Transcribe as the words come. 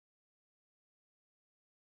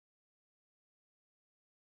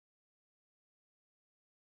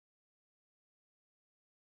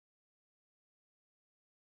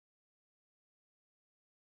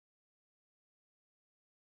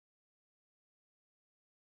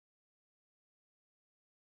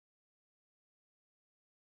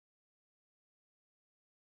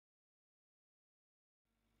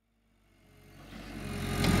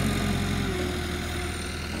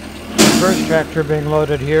tractor being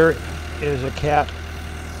loaded here is a Cat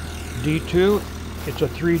D2. It's a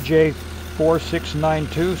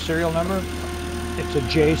 3J4692 serial number. It's a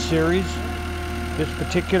J series. This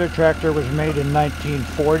particular tractor was made in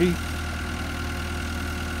 1940.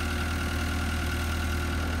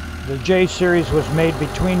 The J series was made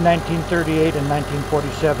between 1938 and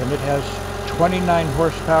 1947. It has 29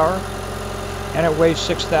 horsepower and it weighs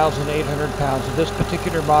 6,800 pounds. This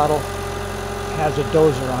particular model has a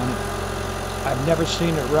dozer on it. I've never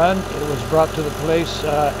seen it run. It was brought to the place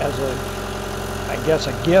as I guess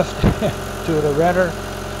a gift to the renter,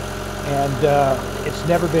 and it's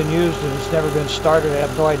never been used and it's never been started. I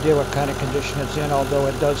have no idea what kind of condition it's in, although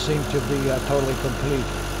it does seem to be totally complete.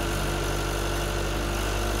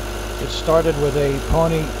 It started with a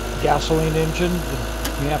Pony gasoline engine.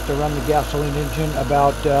 You have to run the gasoline engine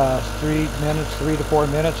about 3 to 4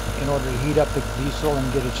 minutes in order to heat up the diesel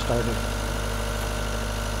and get it started.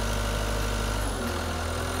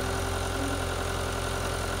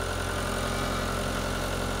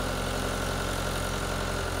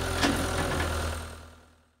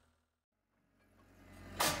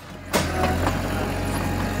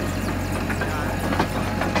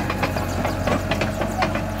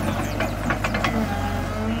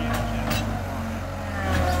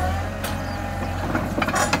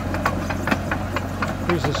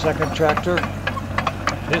 Here's the second tractor.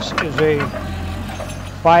 This is a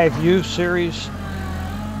 5U series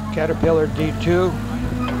Caterpillar D2.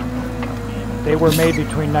 They were made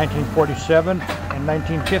between 1947 and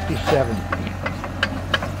 1957.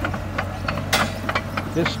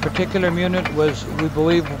 This particular unit was, we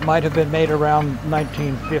believe, might have been made around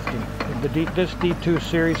 1950. This D2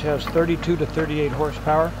 series has 32 to 38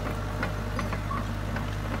 horsepower.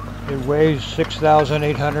 It weighs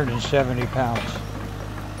 6,870 pounds.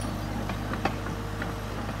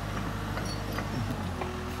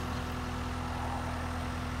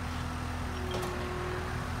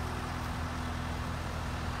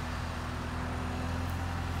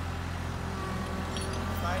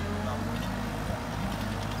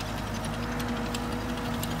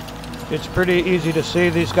 It's pretty easy to see.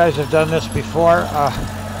 These guys have done this before.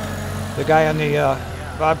 The guy on the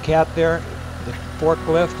Bobcat there, the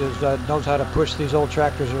forklift, knows how to push these old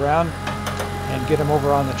tractors around and get them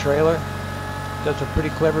over on the trailer. Does a pretty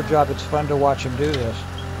clever job. It's fun to watch him do this.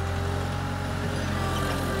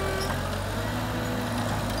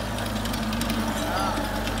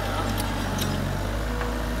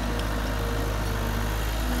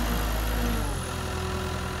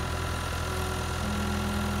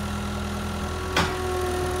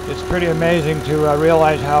 It's pretty amazing to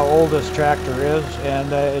realize how old this tractor is,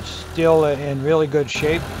 and it's still in really good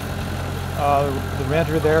shape. The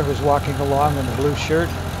renter there who's walking along in the blue shirt,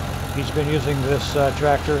 he's been using this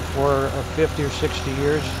tractor for 50 or 60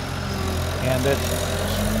 years, and it's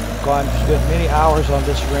spent many hours on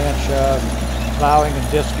this ranch plowing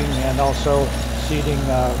and disking and also seeding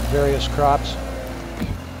various crops.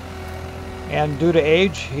 And due to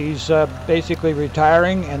age, he's basically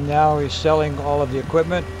retiring, and now he's selling all of the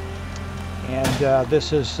equipment. And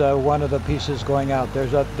this is one of the pieces going out.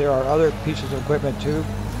 There are other pieces of equipment too,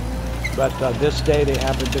 but this day they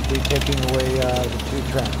happen to be taking away the two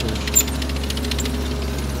tractors.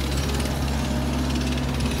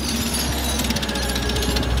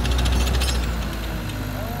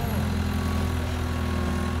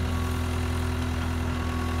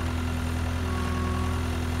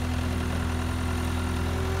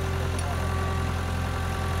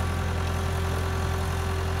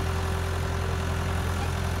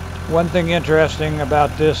 One thing interesting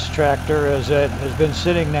about this tractor is it has been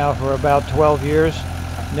sitting now for about 12 years,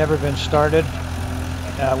 never been started.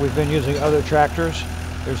 We've been using other tractors.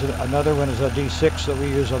 There's another one is a D6 that we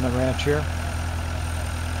use on the ranch here.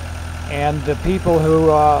 And the people who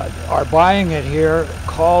are buying it here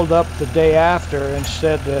called up the day after and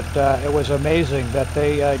said that it was amazing that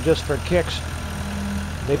they, just for kicks,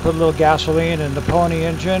 they put a little gasoline in the Pony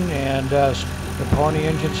engine, and the Pony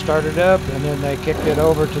engine started up, and then they kicked it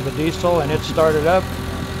over to the diesel and it started up,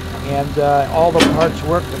 and all the parts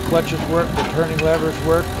worked, the clutches worked, the turning levers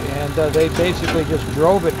worked, and they basically just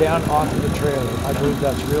drove it down onto the trailer. I believe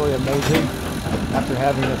that's really amazing. After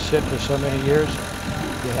having it sit for so many years,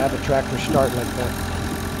 you have a tractor start like that.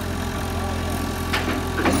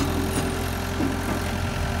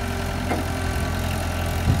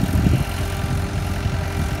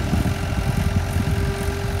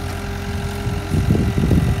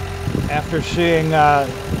 After seeing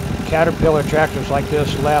Caterpillar tractors like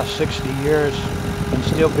this last 60 years and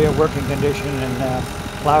still be in working condition and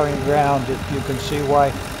plowing ground, you can see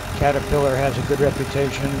why Caterpillar has a good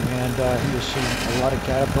reputation, and you see a lot of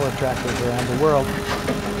Caterpillar tractors around the world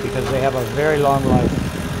because they have a very long life.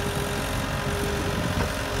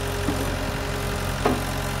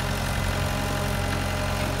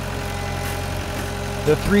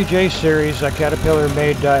 The 3J series, Caterpillar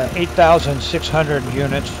made 8,600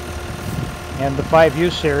 units, and the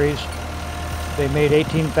 5U series, they made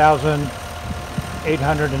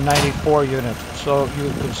 18,894 units. So you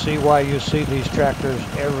can see why you see these tractors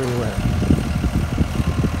everywhere.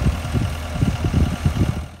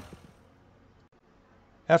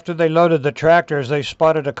 After they loaded the tractors, they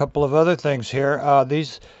spotted a couple of other things here.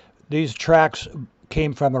 These tracks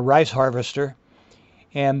came from a rice harvester,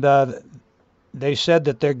 and they said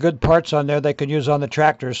that there are good parts on there they could use on the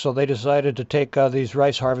tractors, so they decided to take these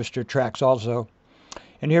rice harvester tracks also.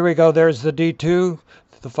 And here we go. There's the D2,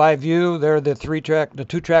 the 5U. There are the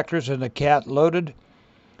two tractors and the Cat loaded,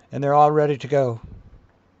 and they're all ready to go.